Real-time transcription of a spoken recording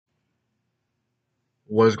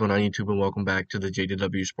What is going on, YouTube, and welcome back to the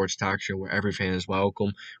JDW Sports Talk Show, where every fan is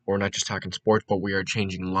welcome. We're not just talking sports, but we are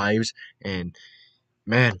changing lives. And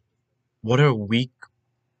man, what a week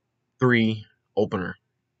 3 opener!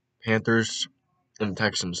 Panthers and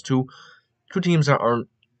Texans, two teams that aren't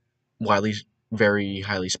widely, very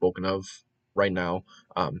highly spoken of right now.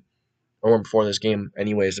 Or before this game,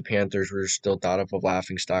 anyways, the Panthers were still thought of a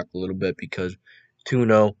laughing stock a little bit because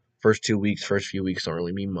 2-0 first 2 weeks, first few weeks don't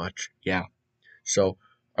really mean much. Yeah. So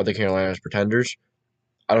are the Carolinas pretenders?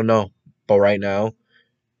 I don't know, but right now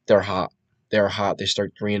they're hot. They're hot. They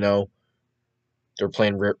start 3-0. They're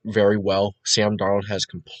playing very well. Sam Darnold has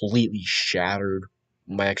completely shattered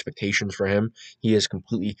my expectations for him. He has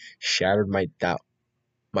completely shattered my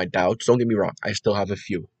doubts. Don't get me wrong. I still have a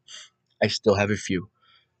few. I still have a few.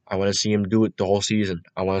 I want to see him do it the whole season.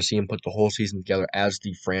 I want to see him put the whole season together as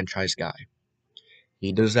the franchise guy.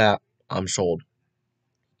 He does that, I'm sold.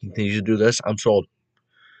 He continues to do this, I'm sold.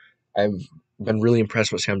 I've been really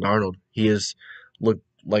impressed with Sam Darnold. He has looked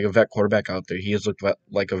like a vet quarterback out there. He has looked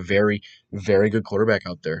like a very, very good quarterback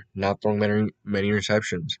out there. Not throwing many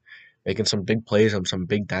interceptions, making some big plays on some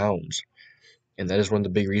big downs. And that is one of the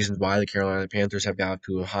big reasons why the Carolina Panthers have got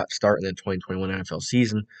to a hot start in the 2021 NFL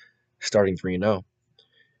season, starting 3-0.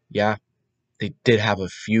 Yeah, they did have a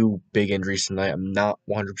few big injuries tonight. I'm not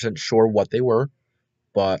 100% sure what they were,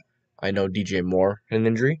 but I know DJ Moore had an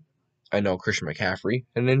injury. I know Christian McCaffrey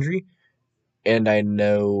had an injury. And I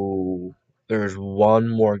know there's one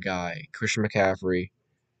more guy, Christian McCaffrey,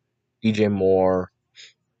 DJ Moore,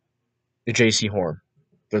 JC Horn.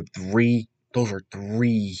 Those are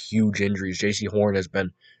three huge injuries. JC Horn has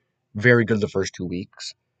been very good the first 2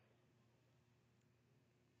 weeks.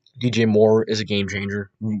 DJ Moore is a game changer.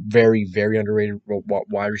 Very, very underrated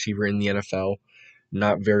wide receiver in the NFL.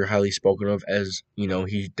 Not very highly spoken of, as,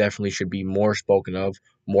 he definitely should be more spoken of,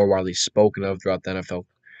 more widely spoken of throughout the NFL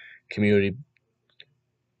community.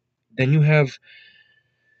 Then you have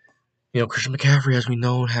Christian McCaffrey, as we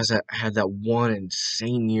know, had that one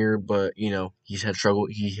insane year, but he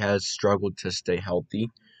has struggled to stay healthy.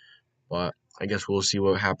 But I guess we'll see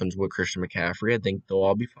what happens with Christian McCaffrey. I think they'll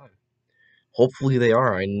all be fine. Hopefully they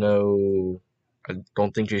are. I don't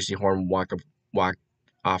think JC Horn walked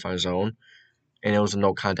off on his own, and it was a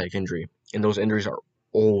no contact injury. And those injuries are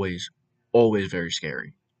always, always very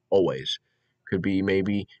scary. Always. Could be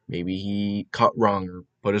maybe he cut wrong or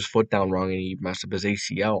put his foot down wrong and he messed up his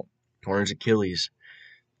ACL, torn his Achilles.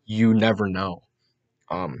 You never know.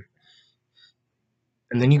 Um,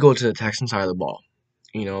 and then you go to the Texans side of the ball.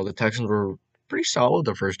 The Texans were pretty solid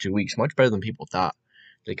the first 2 weeks, much better than people thought.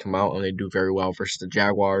 They come out and they do very well versus the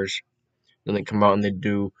Jaguars. Then they come out and they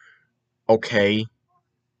do okay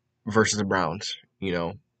versus the Browns.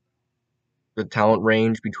 The talent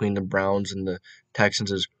range between the Browns and the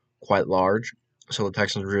Texans is quite large. So the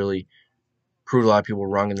Texans really proved a lot of people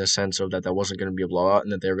wrong in the sense of that wasn't going to be a blowout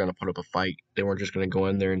and that they were going to put up a fight. They weren't just going to go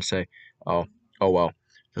in there and say, oh well,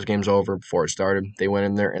 this game's over before it started. They went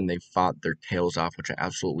in there and they fought their tails off, which I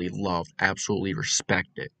absolutely loved, absolutely respect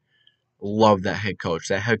it. Love that head coach.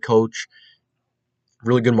 That head coach,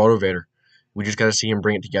 really good motivator. We just got to see him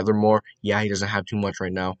bring it together more. Yeah, he doesn't have too much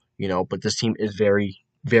right now, but this team is very,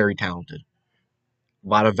 very talented. A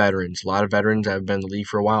lot of veterans that have been in the league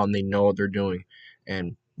for a while, and they know what they're doing.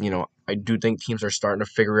 And, I do think teams are starting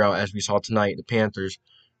to figure out, as we saw tonight, the Panthers.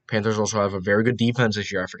 Panthers also have a very good defense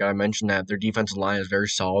this year. I forgot I mentioned that. Their defensive line is very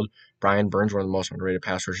solid. Brian Burns, one of the most underrated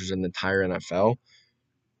pass rushers in the entire NFL.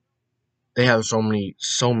 They have so many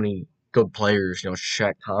good players.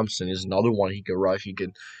 Shaq Thompson is another one he could rush. He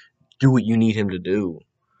could do what you need him to do.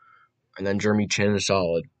 And then Jeremy Chin is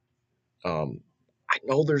solid. Um, I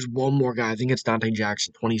know there's one more guy. I think it's Dante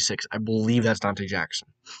Jackson, 26. I believe that's Dante Jackson.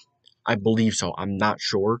 I believe so. I'm not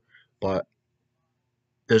sure, but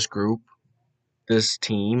this group, this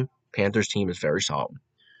team, Panthers team is very solid.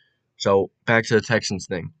 So back to the Texans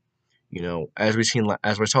thing. As we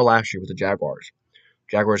saw last year with the Jaguars.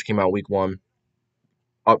 Jaguars came out week 1,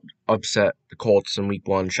 upset the Colts in week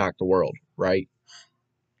 1, shocked the world, right?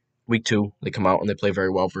 Week 2, they come out and they play very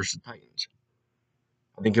well versus the Titans.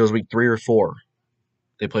 I think it was week 3 or 4.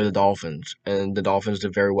 They played the Dolphins, and the Dolphins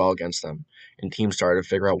did very well against them. And teams started to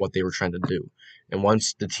figure out what they were trying to do. And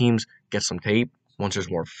once the teams get some tape, once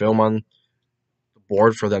there's more film on the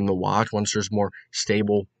board for them to watch, once there's more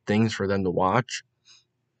stable things for them to watch,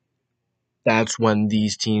 that's when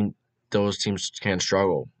those teams can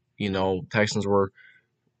struggle. Texans were,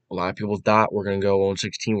 a lot of people thought we're going to go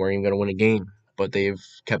 0-16, we're even going to win a game. But they've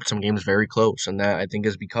kept some games very close. And that, I think,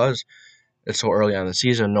 is because it's so early on in the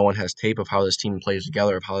season. No one has tape of how this team plays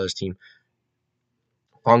together, of how this team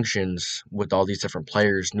functions with all these different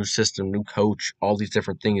players, new system, new coach, all these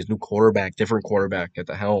different things, new quarterback, different quarterback at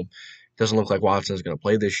the helm. Doesn't look like Watson's going to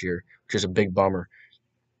play this year, which is a big bummer.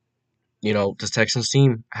 This Texans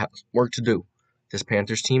team has work to do. This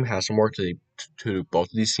Panthers team has some work to both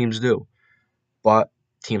of these teams do. But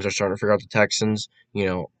teams are starting to figure out the Texans.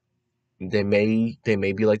 They may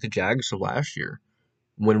be like the Jags of last year,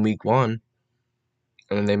 win week 1,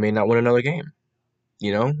 and then they may not win another game.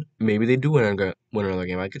 Maybe they do win another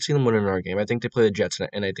game. I could see them win another game. I think they play the Jets,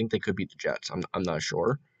 and I think they could beat the Jets. I'm not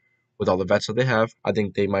sure. With all the vets that they have, I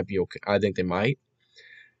think they might be okay. I think they might.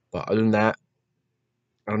 But other than that,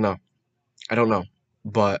 I don't know. I don't know.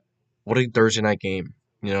 But what a Thursday night game.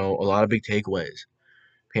 A lot of big takeaways.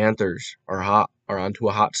 Panthers are onto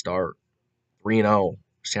a hot start. 3-0.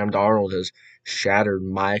 Sam Darnold has shattered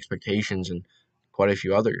my expectations and quite a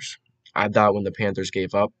few others. I thought when the Panthers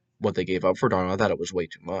gave up what they gave up for Darnold, I thought it was way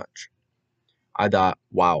too much. I thought,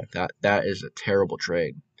 wow, that is a terrible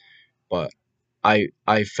trade. But I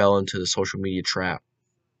fell into the social media trap,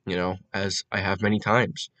 as I have many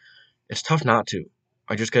times. It's tough not to.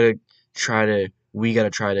 I just we gotta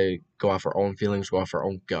try to go off our own feelings, go off our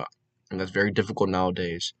own gut. And that's very difficult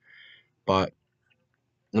nowadays. But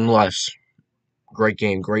nonetheless, great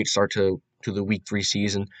game, great start to the week 3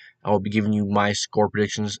 season. I will be giving you my score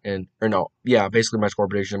predictions basically my score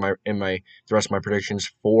predictions and my the rest of my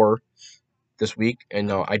predictions for this week. And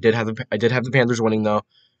no, I did have the Panthers winning though.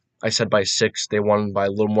 I said by 6. They won by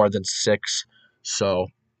a little more than 6. So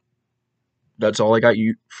that's all I got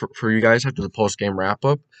for you guys after the post game wrap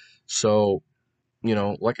up. So,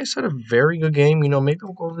 like I said, a very good game. Maybe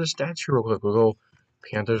we'll go over the stats here real quick. We'll go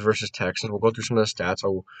Panthers versus Texans. We'll go through some of the stats.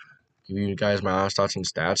 I'll give you guys my honest thoughts and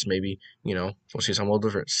stats. Maybe, we'll see something a little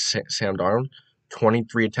different. Sam Darnold,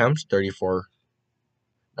 23 attempts,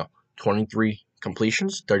 23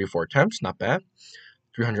 completions, 34 attempts. Not bad.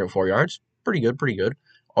 304 yards. Pretty good, pretty good.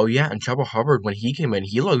 Oh, yeah, and Chuba Hubbard, when he came in,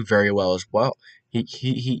 he looked very well as well.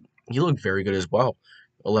 He looked very good as well.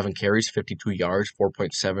 11 carries, 52 yards,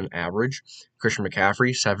 4.7 average. Christian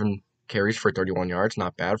McCaffrey, 7 carries for 31 yards.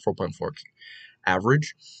 Not bad, 4.4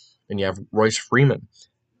 average. And you have Royce Freeman,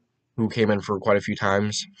 who came in for quite a few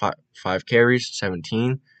times. 5 carries,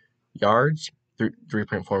 17 yards.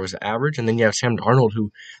 3.4 was the average. And then you have Sam Darnold,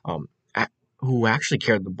 who actually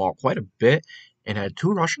carried the ball quite a bit and had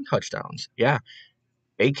 2 rushing touchdowns. Yeah,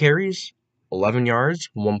 8 carries, 11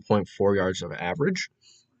 yards, 1.4 yards of average,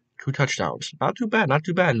 2 touchdowns. Not too bad, not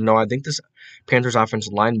too bad. I think this Panthers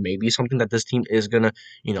offensive line may be something that this team is gonna,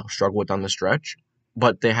 struggle with down the stretch.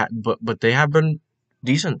 But they have been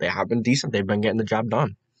decent. They have been decent. They've been getting the job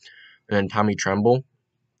done. And then Tommy Tremble,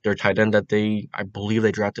 their tight end that I believe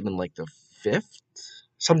they drafted in like the 5th,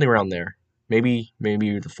 something around there. Maybe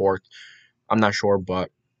the 4th. I'm not sure,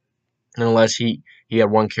 but nonetheless, he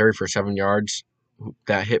had 1 carry for 7 yards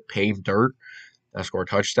that hit paved dirt that scored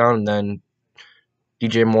a touchdown. And then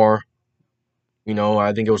DJ Moore,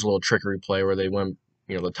 I think it was a little trickery play where they went,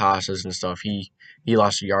 the tosses and stuff. He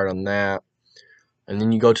lost a yard on that. And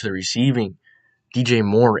then you go to the receiving. DJ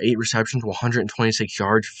Moore, 8 receptions, 126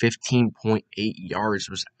 yards, 15.8 yards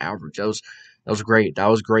was average. That was great. That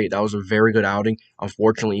was great. That was a very good outing.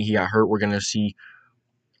 Unfortunately, he got hurt. We're going to see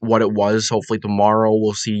what it was. Hopefully tomorrow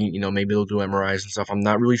we'll see, maybe they'll do MRIs and stuff. I'm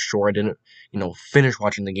not really sure. I didn't, finish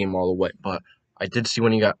watching the game all the way, but I did see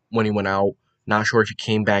when he went out. Not sure if he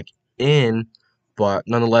came back in, but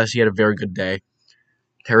nonetheless, he had a very good day.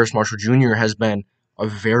 Terrace Marshall Jr. has been a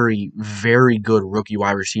very, very good rookie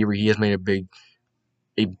wide receiver. He has made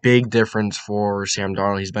a big difference for Sam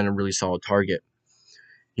Darnold. He's been a really solid target.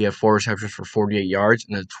 He had 4 receptions for 48 yards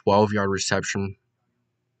and a 12-yard reception.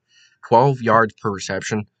 12 yards per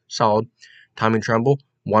reception. Solid. Tommy Tremble,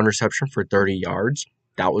 1 reception for 30 yards.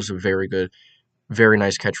 That was a very good, very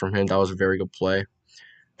nice catch from him. That was a very good play.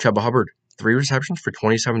 Chuba Hubbard, 3 receptions for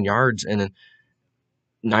 27 yards and a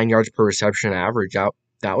 9 yards per reception average.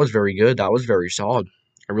 That was very good. That was very solid.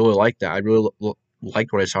 I really liked that. I really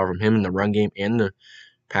liked what I saw from him in the run game and the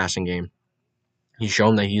passing game. He's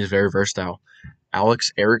shown that he's very versatile.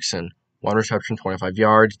 Alex Erickson, 1 reception, 25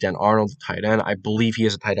 yards. Dan Arnold, the tight end. I believe he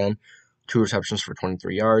is a tight end. 2 receptions for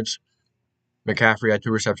 23 yards. McCaffrey had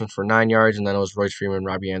 2 receptions for 9 yards, and then it was Royce Freeman and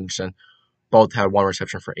Robbie Anderson. Both had 1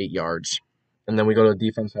 reception for 8 yards. And then we go to the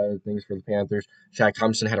defense side of things for the Panthers. Shaq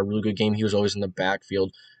Thompson had a really good game. He was always in the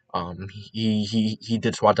backfield. He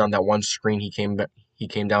did swat down that one screen. He came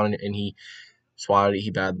down and he swatted it.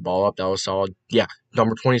 He batted the ball up. That was solid. Yeah,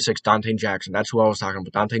 number 26, Dante Jackson. That's who I was talking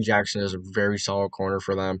about. Dante Jackson is a very solid corner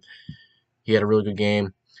for them. He had a really good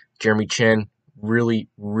game. Jeremy Chin, really,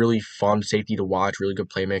 really fun safety to watch, really good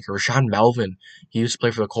playmaker. Rashawn Melvin, he used to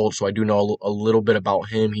play for the Colts, so I do know a little bit about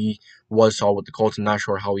him. He was solid with the Colts. I'm not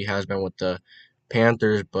sure how he has been with the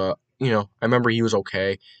Panthers, but, I remember he was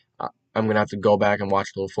okay. I'm going to have to go back and watch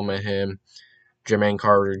a little film of him. Jermaine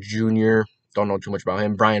Carter Jr., don't know too much about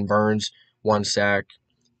him. Brian Burns, 1 sack.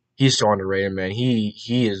 He's so underrated, man.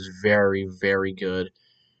 He is very, very good.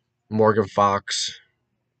 Morgan Fox,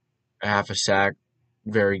 a half a sack,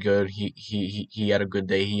 very good. He had a good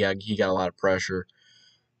day. He got a lot of pressure.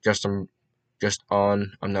 Justin, just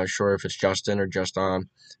on. I'm not sure if it's Justin or just on.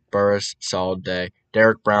 Burris, solid day.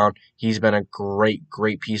 Derek Brown, he's been a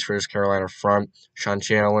great piece for his Carolina front. Sean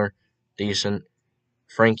Chandler, decent.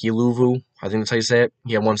 Frankie Louvu, I think that's how you say it.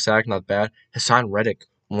 He had 1 sack, not bad. Hassan Reddick,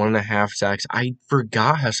 1.5 sacks. I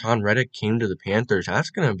forgot Hassan Reddick came to the Panthers. That's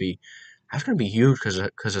gonna be huge because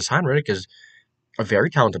Hassan Reddick is a very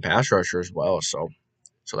talented pass rusher as well. So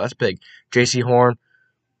that's big. J.C. Horn,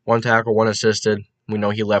 1 tackle, 1 assisted. We know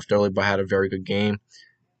he left early, but had a very good game.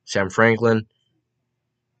 Sam Franklin,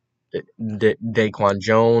 Daquan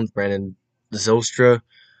Jones, Brandon Zylstra,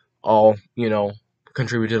 all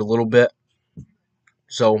contributed a little bit.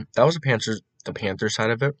 So that was the Panthers side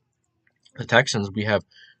of it. The Texans, we have.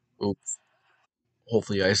 Oops,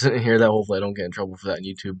 hopefully, you guys didn't hear that. Hopefully, I don't get in trouble for that on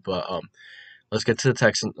YouTube. But let's get to the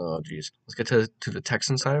Texans. Oh, geez. Let's get to the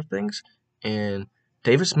Texan side of things. And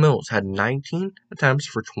Davis Mills had 19 attempts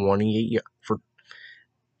for 28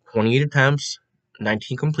 attempts,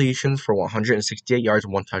 19 completions for 168 yards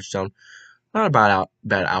and 1 touchdown. Not a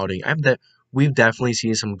bad outing. We've definitely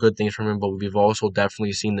seen some good things from him, but we've also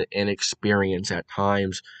definitely seen the inexperience at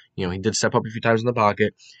times. He did step up a few times in the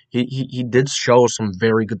pocket. He did show some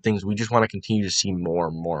very good things. We just want to continue to see more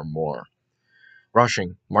and more and more.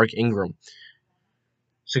 Rushing, Mark Ingram,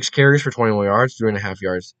 6 carries for 21 yards, 3.5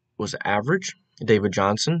 yards was average. David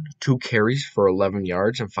Johnson, 2 carries for 11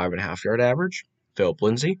 yards and 5.5 yard average. Philip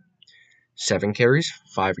Lindsay, 7 carries,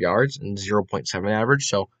 5 yards, and 0.7 average.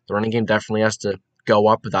 So the running game definitely has to go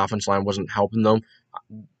up, but the offensive line wasn't helping them.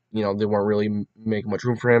 They weren't really making much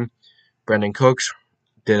room for him. Brandon Cooks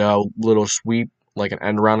did a little sweep, like an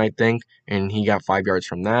end around, I think, and he got 5 yards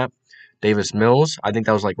from that. Davis Mills, I think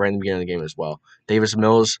that was like right in the beginning of the game as well. Davis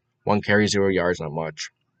Mills, 1 carry, 0 yards, not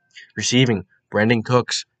much. Receiving, Brandon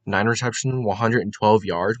Cooks, 9 receptions, 112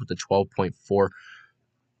 yards with a 12.4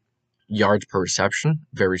 yards per reception,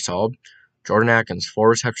 very solid. Jordan Atkins, 4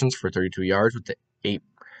 receptions for 32 yards with the 8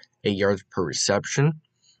 yards per reception,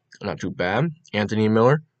 not too bad. Anthony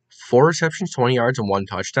Miller, 4 receptions, 20 yards, and 1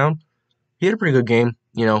 touchdown. He had a pretty good game.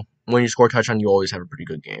 When you score a touchdown, you always have a pretty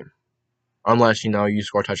good game. Unless, you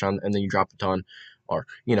score a touchdown and then you drop a ton. Or,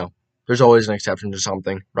 there's always an exception to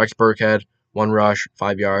something. Rex Burkhead, 1 rush,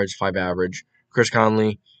 5 yards, 5 average. Chris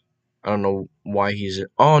Conley, I don't know why he's.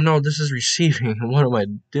 Oh, no, this is receiving. What am I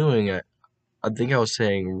doing? I think I was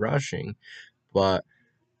saying rushing. But,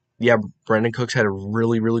 yeah, Brandon Cooks had a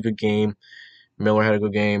really, really good game. Miller had a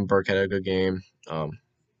good game. Burkhead had a good game.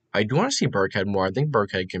 I do want to see Burkhead more. I think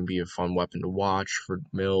Burkhead can be a fun weapon to watch for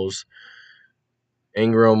Mills.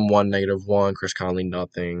 Ingram, 1-1. Chris Conley,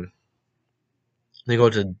 nothing. They go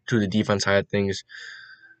to the defense side of things.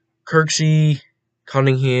 Kirksey,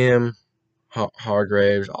 Cunningham,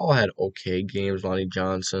 Hargraves all had okay games. Lonnie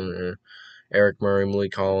Johnson, Eric Murray,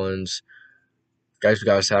 Malik Collins. Guys who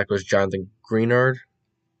got a sack was Jonathan Greenard.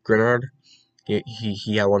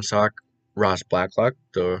 He had 1 sack. Ross Blacklock,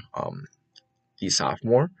 the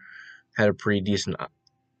sophomore, had a pretty decent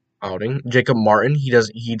outing. Jacob Martin, he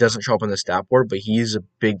doesn't show up on the stat board, but he's a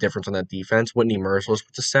big difference on that defense. Whitney Merciless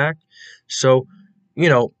with the sack. So,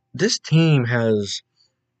 this team has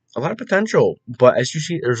a lot of potential, but as you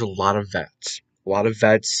see, there's a lot of vets. A lot of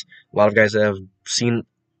guys that have seen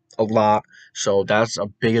a lot. So that's a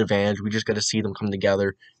big advantage. We just got to see them come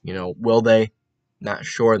together. Will they? Not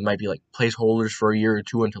sure. It might be like placeholders for a year or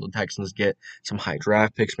two until the Texans get some high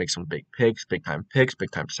draft picks, make some big picks, big time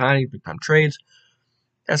signings, big time trades.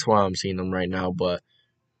 That's why I'm seeing them right now. But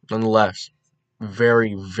nonetheless,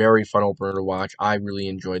 very, very fun opener to watch. I really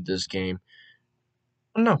enjoyed this game.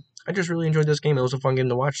 No, I just really enjoyed this game. It was a fun game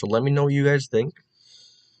to watch. So let me know what you guys think.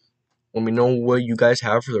 Let me know what you guys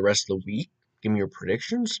have for the rest of the week. Give me your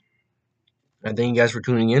predictions. And thank you guys for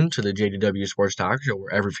tuning in to the JDW Sports Talk Show,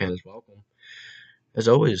 where every fan is welcome. As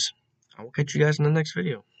always, I will catch you guys in the next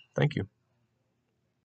video. Thank you.